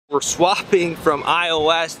We're swapping from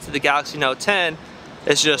iOS to the Galaxy Note 10.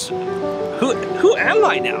 It's just, who am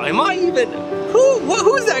I now? Am I even,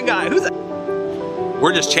 who's that guy? Who's that?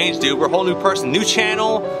 We're just changed, dude. We're a whole new person. New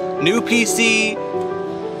channel, new PC,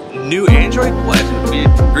 new Android. What?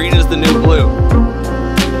 Green is the new blue.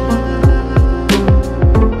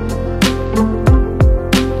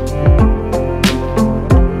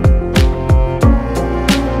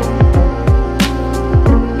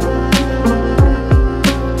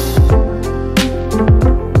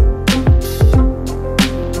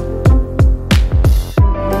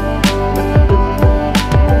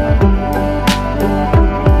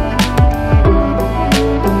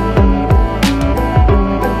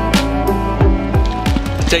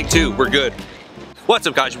 Take two, we're good. What's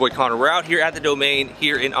up guys, your boy Connor. We're out here at the Domain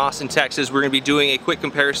here in Austin, Texas. We're gonna be doing a quick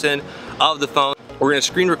comparison of the phone. We're gonna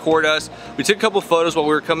screen record us. We took a couple photos while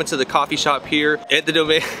we were coming to the coffee shop here at the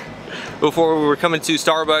Domain before we were coming to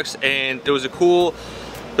Starbucks, and there was a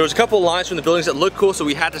couple of lines from the buildings that looked cool, so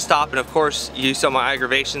we had to stop. And of course, you saw my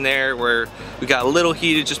aggravation there where we got a little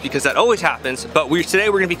heated just because that always happens. But today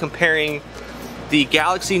we're gonna be comparing the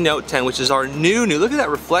Galaxy Note 10, which is our new, look at that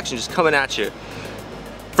reflection just coming at you.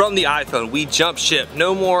 From the iPhone. We jump ship.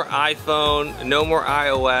 No more iPhone, no more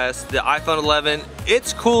iOS. The iPhone 11,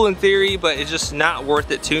 it's cool in theory, but it's just not worth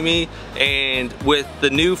it to me. And with the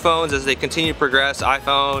new phones, as they continue to progress,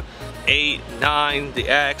 iPhone 8, 9, the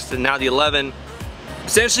X, and now the 11,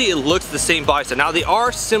 essentially it looks the same body style. Now they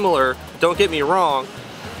are similar, don't get me wrong,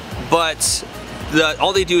 but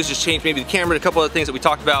all they do is just change maybe the camera and a couple other things that we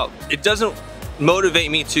talked about. It doesn't motivate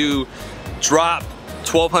me to drop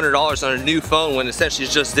 $1,200 on a new phone when essentially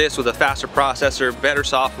it's just this with a faster processor, better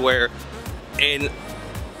software, and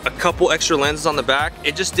a couple extra lenses on the back.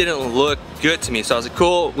 It just didn't look good to me. So I was like,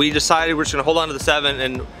 cool, we decided we're just gonna hold on to the 7,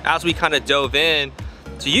 and as we kind of dove in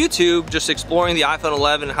to YouTube, just exploring the iPhone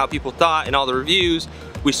 11 and how people thought and all the reviews,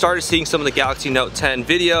 we started seeing some of the Galaxy Note 10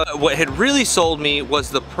 video. What had really sold me was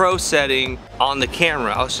the Pro setting on the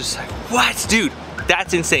camera. I was just like, what? Dude,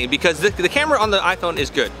 that's insane, because the camera on the iPhone is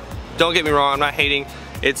good. Don't get me wrong, I'm not hating.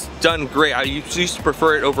 It's done great. I used to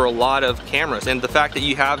prefer it over a lot of cameras, and the fact that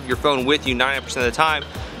you have your phone with you 90% of the time,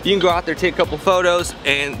 you can go out there, take a couple photos,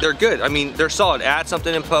 and they're good. I mean, they're solid. Add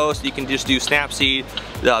something in post, you can just do Snapseed,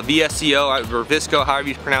 VSCO, or Visco, however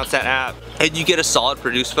you pronounce that app, and you get a solid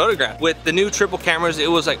produced photograph. With the new triple cameras, it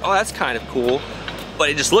was like, oh, that's kind of cool, but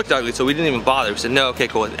it just looked ugly, so we didn't even bother. We said, no, okay,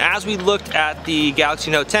 cool. And as we looked at the Galaxy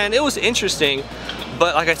Note 10, it was interesting.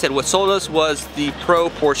 But like I said, what sold us was the Pro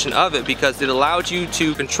portion of it, because it allowed you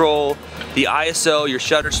to control the ISO, your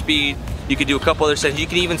shutter speed. You could do a couple other settings. You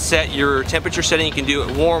can even set your temperature setting. You can do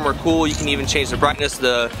it warm or cool. You can even change the brightness,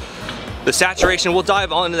 the saturation. We'll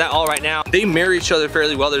dive all into that all right now. They marry each other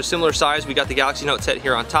fairly well. They're similar size. We got the Galaxy Note 10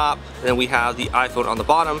 here on top, and then we have the iPhone on the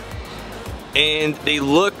bottom. And they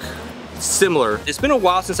look similar. It's been a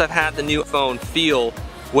while since I've had the new phone feel,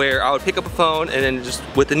 where I would pick up a phone, and then just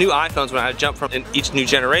with the new iPhones, when I jump from each new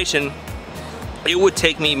generation, it would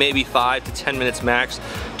take me maybe 5 to 10 minutes max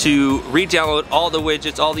to re-download all the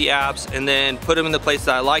widgets, all the apps, and then put them in the place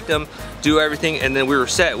that I liked them, do everything, and then we were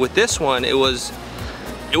set. With this one, it was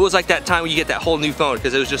like that time when you get that whole new phone,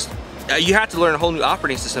 because it was just, you had to learn a whole new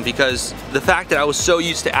operating system, because the fact that I was so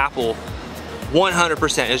used to Apple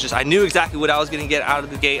 100%, it's just, I knew exactly what I was gonna get out of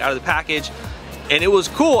the gate, out of the package. And it was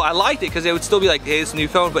cool, I liked it, because it would still be like, hey, it's a new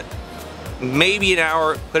phone, but maybe an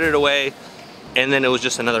hour, put it away, and then it was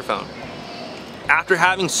just another phone. After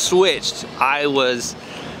having switched, I was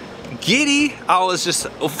giddy. I was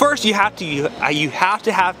just, well, first you have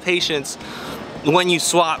to have patience when you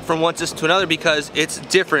swap from one system to another, because it's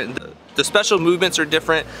different. The special movements are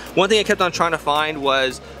different. One thing I kept on trying to find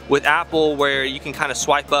was with Apple, where you can kind of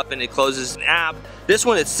swipe up and it closes an app. This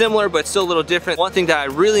one, it's similar, but it's still a little different. One thing that I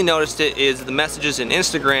really noticed is the messages in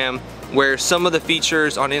Instagram, where some of the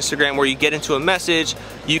features on Instagram where you get into a message,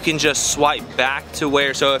 you can just swipe back to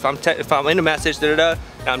where, so if I'm in a message, and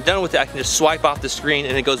I'm done with it, I can just swipe off the screen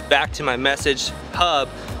and it goes back to my message hub,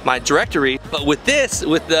 my directory. But with this,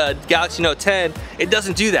 with the Galaxy Note 10, it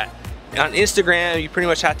doesn't do that. On Instagram, you pretty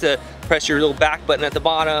much have to press your little back button at the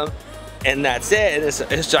bottom, and that's it.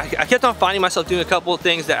 And I kept on finding myself doing a couple of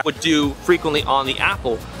things that I would do frequently on the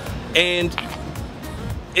Apple, and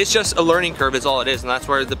it's just a learning curve is all it is, and that's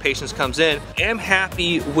where the patience comes in. I am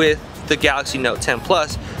happy with the Galaxy Note 10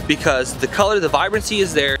 Plus, because the color, the vibrancy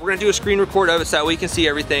is there. We're gonna do a screen record of it so that we can see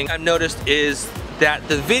everything. I've noticed is that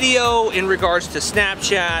the video in regards to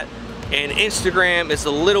Snapchat and Instagram is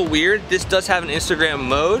a little weird. This does have an Instagram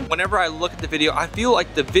mode. Whenever I look at the video, I feel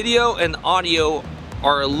like the video and the audio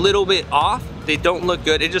are a little bit off. They don't look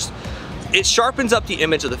good. it sharpens up the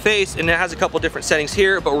image of the face, and it has a couple different settings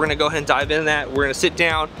here, but we're gonna go ahead and dive into that. We're gonna sit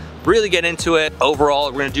down, really get into it.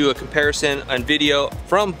 Overall, we're gonna do a comparison and video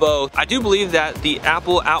from both. I do believe that the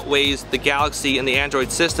Apple outweighs the Galaxy and the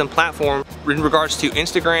Android system platform in regards to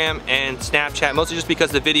Instagram and Snapchat, mostly just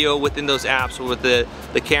because the video within those apps with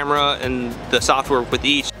the camera and the software with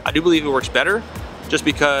each, I do believe it works better just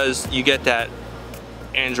because you get that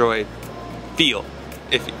Android feel.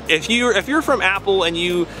 If you're from Apple and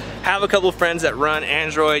you have a couple of friends that run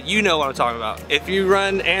Android, you know what I'm talking about. If you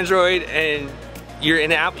run Android and you're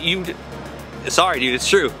in Apple, sorry dude, it's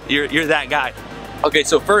true. You're that guy. Okay,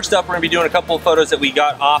 so first up, we're gonna be doing a couple of photos that we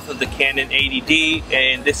got off of the Canon 80D,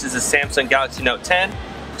 and this is a Samsung Galaxy Note 10.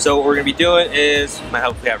 So what we're gonna be doing is, I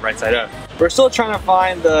hope we have it right side up. We're still trying to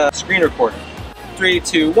find the screen recorder. 3,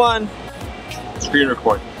 2, 1, screen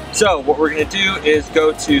record. So what we're gonna do is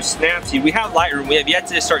go to Snapseed. We have Lightroom, we have yet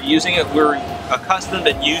to start using it. We're accustomed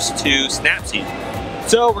and used to Snapseed.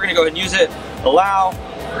 So we're gonna go ahead and use it, allow,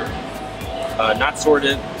 not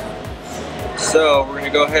sorted. So we're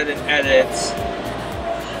gonna go ahead and edit.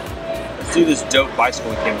 Let's do this dope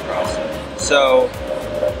bicycle we came across. So,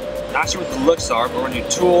 not sure what the looks are, but we're gonna do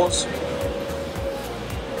tools.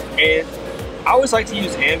 And I always like to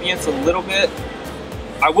use ambience a little bit.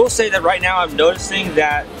 I will say that right now I'm noticing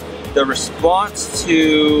that the response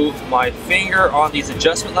to my finger on these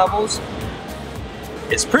adjustment levels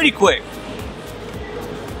is pretty quick.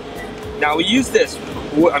 Now we use this,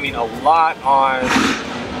 I mean, a lot on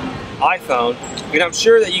iPhone, and I'm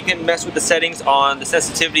sure that you can mess with the settings on the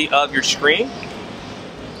sensitivity of your screen,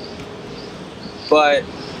 but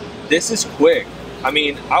this is quick. I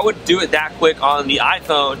mean, I would do it that quick on the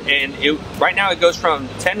iPhone, and right now it goes from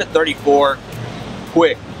 10 to 34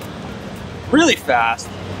 quick, really fast.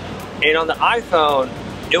 And on the iPhone,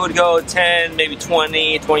 it would go 10, maybe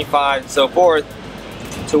 20, 25, and so forth,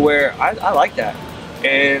 to where I like that.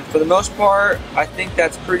 And for the most part, I think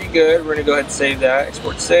that's pretty good. We're gonna go ahead and save that,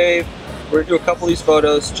 export save. We're gonna do a couple of these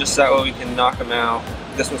photos just so that way we can knock them out.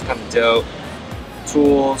 This one's kind of dope.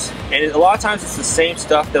 Tools, and a lot of times it's the same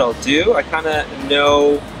stuff that I'll do. I kind of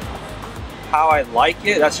know how I like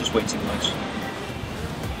it. That's just way too much.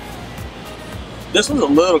 This one's a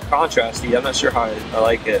little contrasty. I'm not sure how I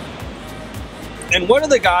like it. And one of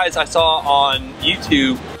the guys I saw on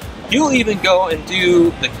YouTube, he'll even go and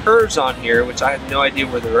do the curves on here, which I have no idea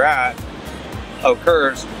where they're at. Oh,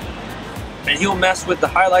 curves. And he'll mess with the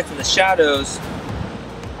highlights and the shadows.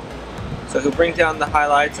 So he'll bring down the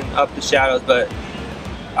highlights and up the shadows, but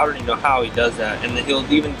I don't even know how he does that. And then he'll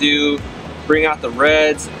even bring out the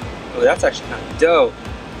reds. Oh, that's actually kind of dope.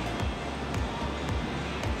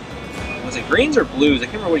 Was it greens or blues? I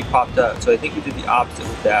can't remember what he popped up. So I think he did the opposite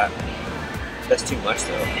with that. That's too much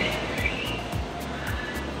though.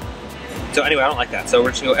 So anyway, I don't like that. So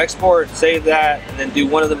we're just gonna go export, save that, and then do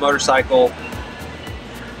one of the motorcycle.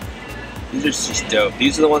 These are just dope.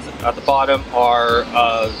 These are the ones at the bottom are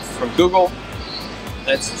from Google.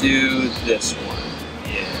 Let's do this one.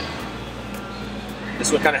 Yeah.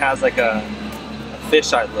 This one kind of has like a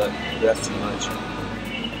fisheye look. That's too much.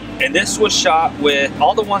 And this was shot with,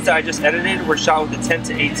 all the ones that I just edited were shot with the 10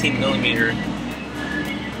 to 18 millimeter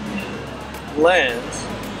lens,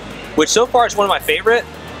 which so far is one of my favorite.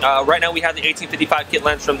 Right now we have the 1855 kit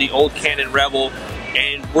lens from the old Canon Rebel,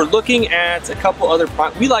 and we're looking at a couple other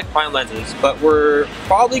prime. We like prime lenses, but we're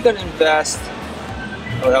probably going to invest,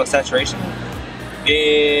 oh, that was saturation,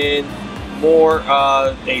 in more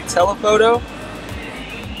of a telephoto.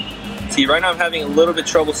 See, right now I'm having a little bit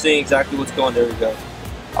trouble seeing exactly what's going. There we go.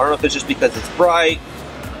 I don't know if it's just because it's bright,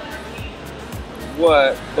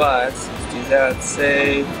 what, but let's do that.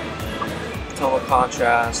 Save, total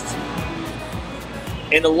contrast.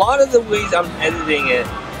 And a lot of the ways I'm editing it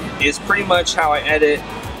is pretty much how I edit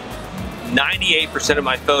 98% of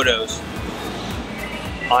my photos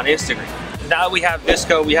on Instagram. Now that we have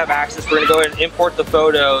Visco, we have access, we're gonna go ahead and import the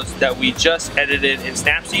photos that we just edited in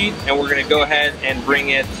Snapseed, and we're gonna go ahead and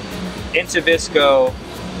bring it into Visco,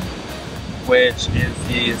 which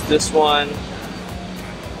is this one,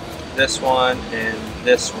 and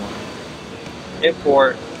this one.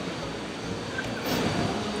 Import.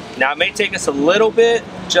 Now it may take us a little bit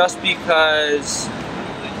just because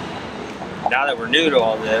now that we're new to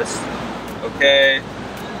all this, okay.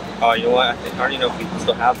 Oh, you know what? I don't even know if we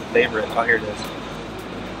still have the favorite. Oh, here it is.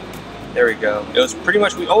 There we go. It was pretty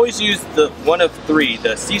much, we always use the one of three, the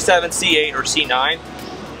C7, C8, or C9.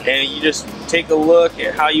 And you just take a look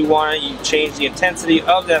at how you want it. You change the intensity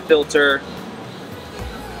of that filter.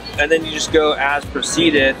 And then you just go as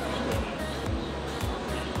proceeded.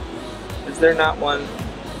 Is there not one?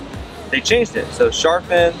 They changed it. So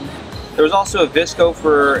sharpen, There was also a Visco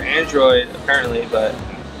for Android apparently, but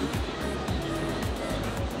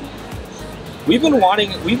we've been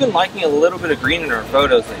liking a little bit of green in our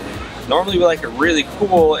photos lately. Normally we like it really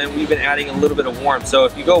cool, and we've been adding a little bit of warmth. So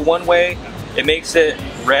if you go one way, it makes it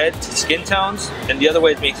red to skin tones, and the other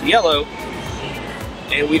way it makes it yellow.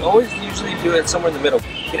 And we always usually do it somewhere in the middle.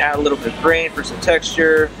 You can add a little bit of grain for some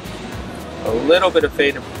texture, a little bit of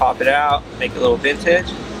fade to pop it out, make it a little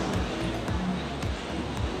vintage.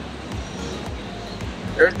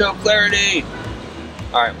 There's no clarity.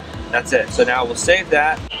 All right, that's it. So now we'll save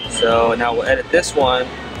that. So now we'll edit this one.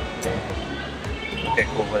 Okay,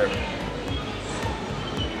 cool, whatever.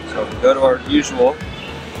 So we'll go to our usual.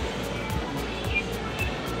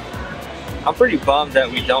 I'm pretty bummed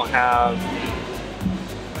that we don't have,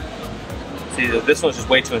 see, this one's just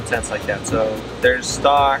way too intense like that. So there's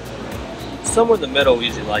stock, somewhere in the middle we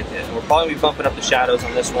usually like it. And we're probably gonna be bumping up the shadows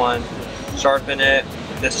on this one, sharpen it.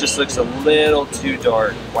 This just looks a little too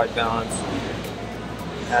dark, white balance.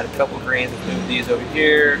 Add a couple greens, move these over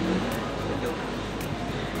here. Make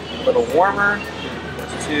it a little warmer.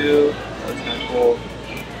 That's two, that's kind of cool.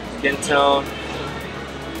 Skin tone.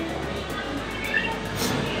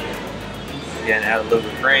 Again, add a little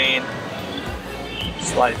bit of grain,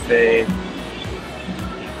 slight fade,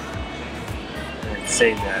 and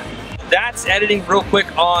save that. That's editing real quick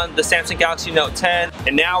on the Samsung Galaxy Note 10.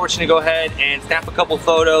 And now we're just gonna go ahead and snap a couple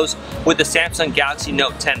photos with the Samsung Galaxy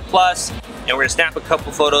Note 10 Plus. And we're gonna snap a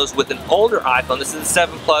couple photos with an older iPhone. This is the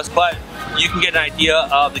 7 Plus, but you can get an idea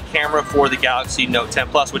of the camera for the Galaxy Note 10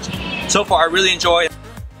 Plus, which so far I really enjoy.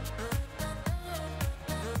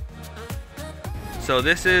 So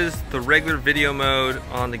this is the regular video mode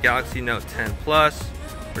on the Galaxy Note 10 Plus.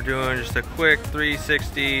 We're doing just a quick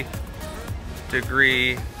 360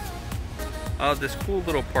 degree of this cool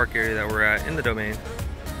little park area that we're at in the Domain.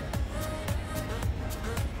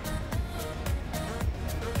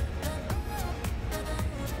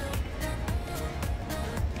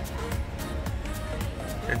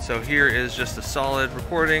 And so here is just a solid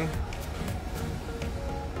recording.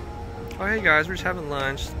 Oh hey guys, we're just having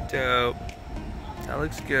lunch. Dope. That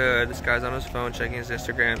looks good. This guy's on his phone checking his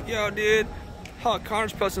Instagram. Yo dude,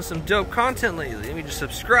 Connor's posting some dope content lately. Let me just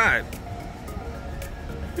subscribe.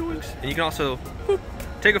 And you can also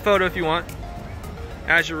take a photo if you want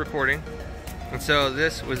as you're recording. And so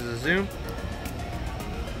this was the zoom.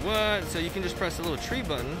 What? So you can just press the little tree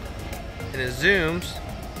button and it zooms.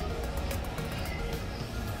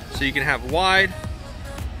 So you can have wide,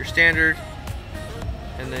 your standard,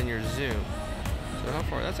 and then your zoom. So how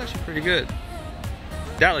far? That's actually pretty good.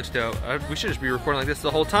 That looks dope. We should just be recording like this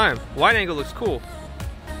the whole time. Wide angle looks cool.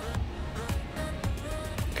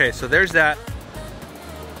 Okay, so there's that.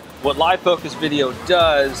 What live focus video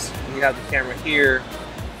does, when you have the camera here,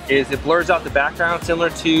 is it blurs out the background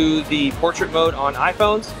similar to the portrait mode on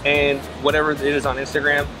iPhones and whatever it is on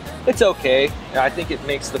Instagram. It's okay. I think it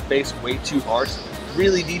makes the face way too harsh,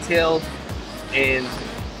 really detailed, and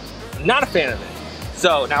I'm not a fan of it.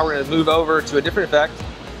 So now we're gonna move over to a different effect.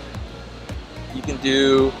 You can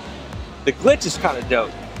do, the glitch is kind of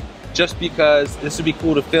dope, just because this would be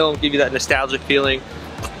cool to film, give you that nostalgic feeling.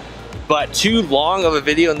 But too long of a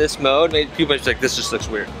video in this mode made people just like, this just looks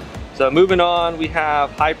weird. So moving on, we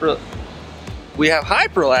have hyperlapse.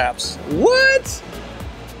 What?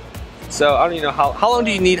 So I don't even know how long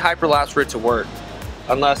do you need hyperlapse for it to work?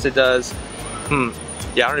 Unless it does,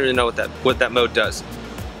 yeah, I don't even know what that mode does.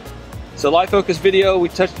 So live focus video, we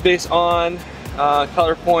touched base on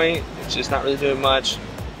color point. It's just not really doing much.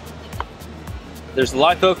 There's the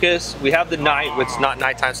live focus. We have the night, which is not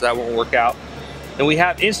nighttime, so that won't work out. And we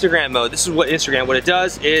have Instagram mode. This is what it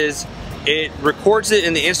does is it records it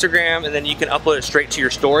in the Instagram and then you can upload it straight to your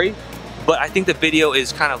story. But I think the video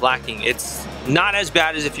is kind of lacking. It's not as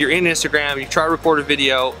bad as if you're in Instagram, you try to record a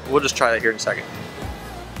video. We'll just try that here in a second.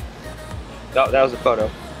 Oh, that was a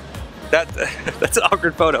photo. That's an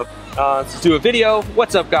awkward photo. Let's do a video.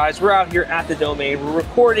 What's up guys? We're out here at the Domain. We're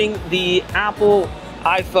recording the Apple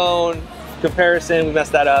iPhone comparison. We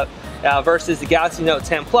messed that up. Versus the Galaxy Note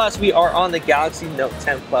 10 Plus. We are on the Galaxy Note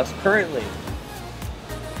 10 Plus currently.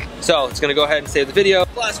 So it's gonna go ahead and save the video.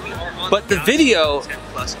 Plus, we are on but the video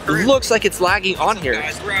looks like it's lagging on here.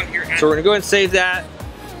 So we're gonna go ahead and save that.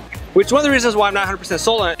 Which is one of the reasons why I'm not 100%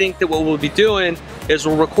 sold on it. I think that what we'll be doing is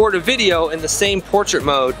we'll record a video in the same portrait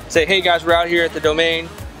mode. Say, hey guys, we're out here at the Domain.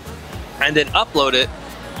 And then upload it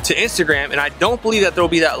to Instagram. And I don't believe that there will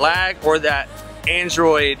be that lag or that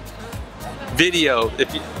Android video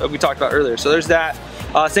we talked about earlier. So there's that.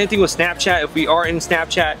 Same thing with Snapchat. If we are in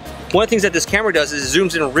Snapchat, one of the things that this camera does is it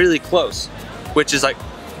zooms in really close, which is like,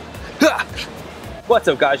 What's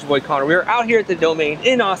up guys, your boy Connor. We're out here at the Domain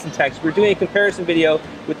in Austin, Texas. We're doing a comparison video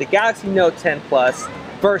with the Galaxy Note 10 Plus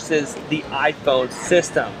versus the iPhone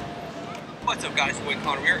system. What's up guys, your boy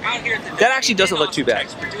Connor. We're out here at the Domain. That actually doesn't look too bad.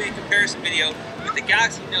 We're doing a comparison video with the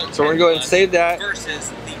Galaxy Note 10 So we're gonna go ahead and save that. Versus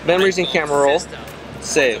the memories and camera roll.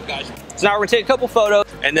 Save. So now we're gonna take a couple photos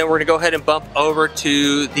and then we're gonna go ahead and bump over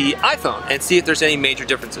to the iPhone and see if there's any major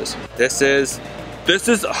differences. This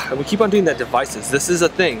is, we keep on doing that devices. This is a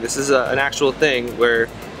thing. This is an actual thing where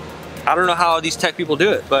I don't know how these tech people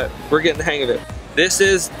do it, but we're getting the hang of it. This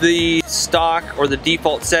is the stock or the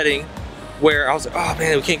default setting where I was like, oh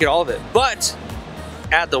man, we can't get all of it. But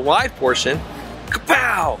at the wide portion,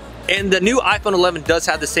 kapow! And the new iPhone 11 does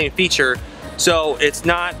have the same feature, so it's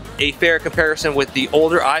not a fair comparison with the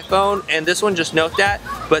older iPhone, and this one, just note that,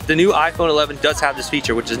 but the new iPhone 11 does have this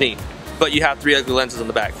feature, which is neat. But you have 3 ugly lenses on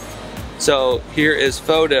the back. So here is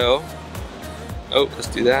photo. Oh, let's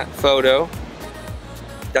do that. Photo.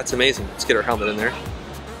 That's amazing. Let's get our helmet in there.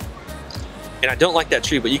 And I don't like that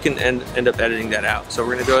tree, but you can end up editing that out. So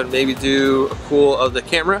we're gonna go ahead and maybe do a pull of the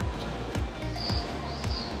camera.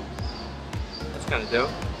 That's kind of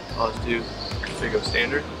dope. I'll just do go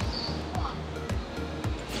standard.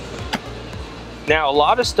 Now, a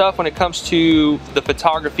lot of stuff when it comes to the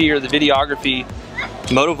photography or the videography,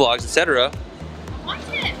 motovlogs, etc.,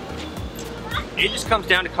 it just comes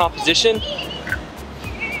down to composition. So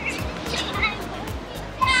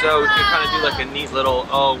we can kind of do like a neat little,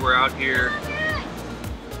 oh, we're out here.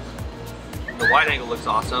 The wide angle looks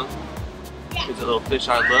awesome. Gives a little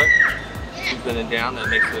fisheye look. Keep bending down, that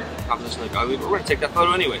makes the composition look ugly, but we're gonna take that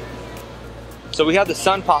photo anyway. So we have the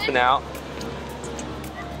sun popping out.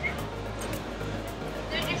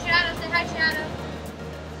 There's your shadow, say hi, shadow.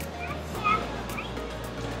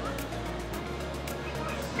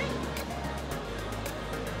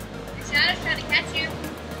 The shadow's trying to catch you.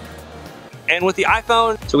 And with the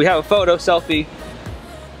iPhone, so we have a photo, selfie,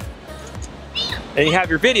 and you have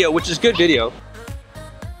your video, which is good video.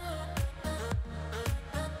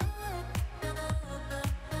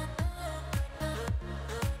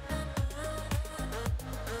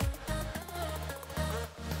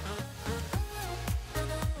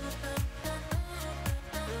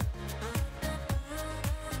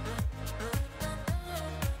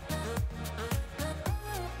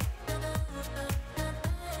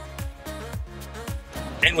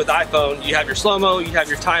 And with iPhone, you have your slow-mo, you have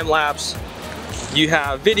your time-lapse, you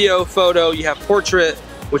have video, photo, you have portrait,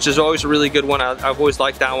 which is always a really good one. I've always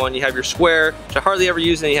liked that one. You have your square, which I hardly ever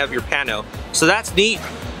use, and you have your pano. So that's neat,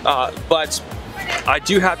 but I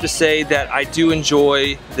do have to say that I do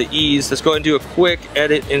enjoy the ease. Let's go ahead and do a quick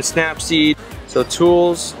edit in Snapseed. So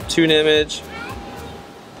tools, tune image.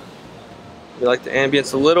 We like the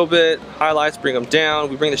ambience a little bit. Highlights, bring them down.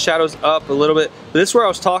 We bring the shadows up a little bit. But this is where I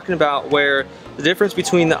was talking about where the difference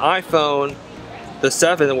between the iPhone, the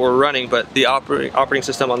 7 that we're running, but the operating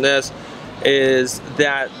system on this, is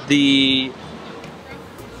that the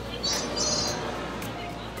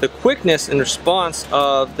quickness and response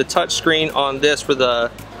of the touch screen on this for the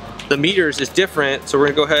meters is different. So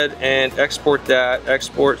we're gonna go ahead and export that.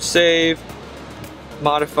 Export, save,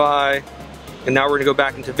 modify, and now we're gonna go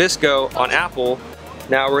back into Visco on Apple.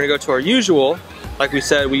 Now we're gonna go to our usual. Like we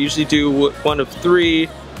said, we usually do 1 of 3.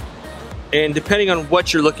 And depending on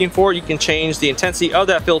what you're looking for, you can change the intensity of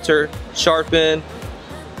that filter, sharpen.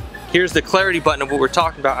 Here's the clarity button of what we're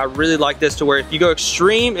talking about. I really like this to where if you go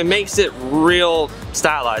extreme, it makes it real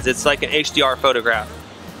stylized. It's like an HDR photograph.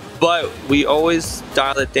 But we always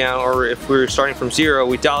dial it down, or if we're starting from 0,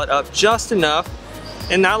 we dial it up just enough.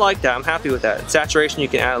 And I like that, I'm happy with that. Saturation, you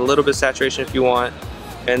can add a little bit of saturation if you want.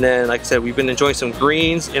 And then, like I said, we've been enjoying some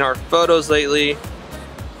greens in our photos lately.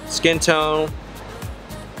 Skin tone.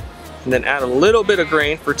 And then add a little bit of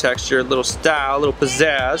grain for texture, a little style, a little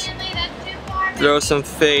pizzazz. Throw some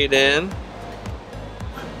fade in.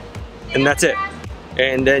 And that's it.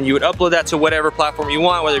 And then you would upload that to whatever platform you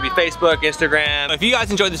want, whether it be Facebook, Instagram. If you guys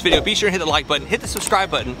enjoyed this video, be sure to hit the like button, hit the subscribe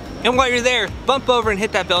button. And while you're there, bump over and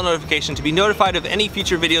hit that bell notification to be notified of any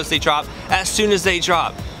future videos they drop as soon as they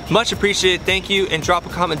drop. Much appreciated, thank you, and drop a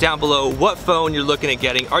comment down below what phone you're looking at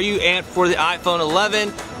getting. Are you amped for the iPhone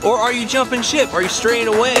 11, or are you jumping ship? Are you straying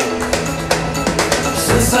away?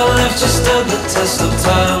 Since I left, you stood the test of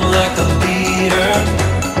time like a leader.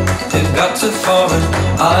 It got too far, and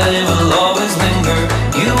I will always linger.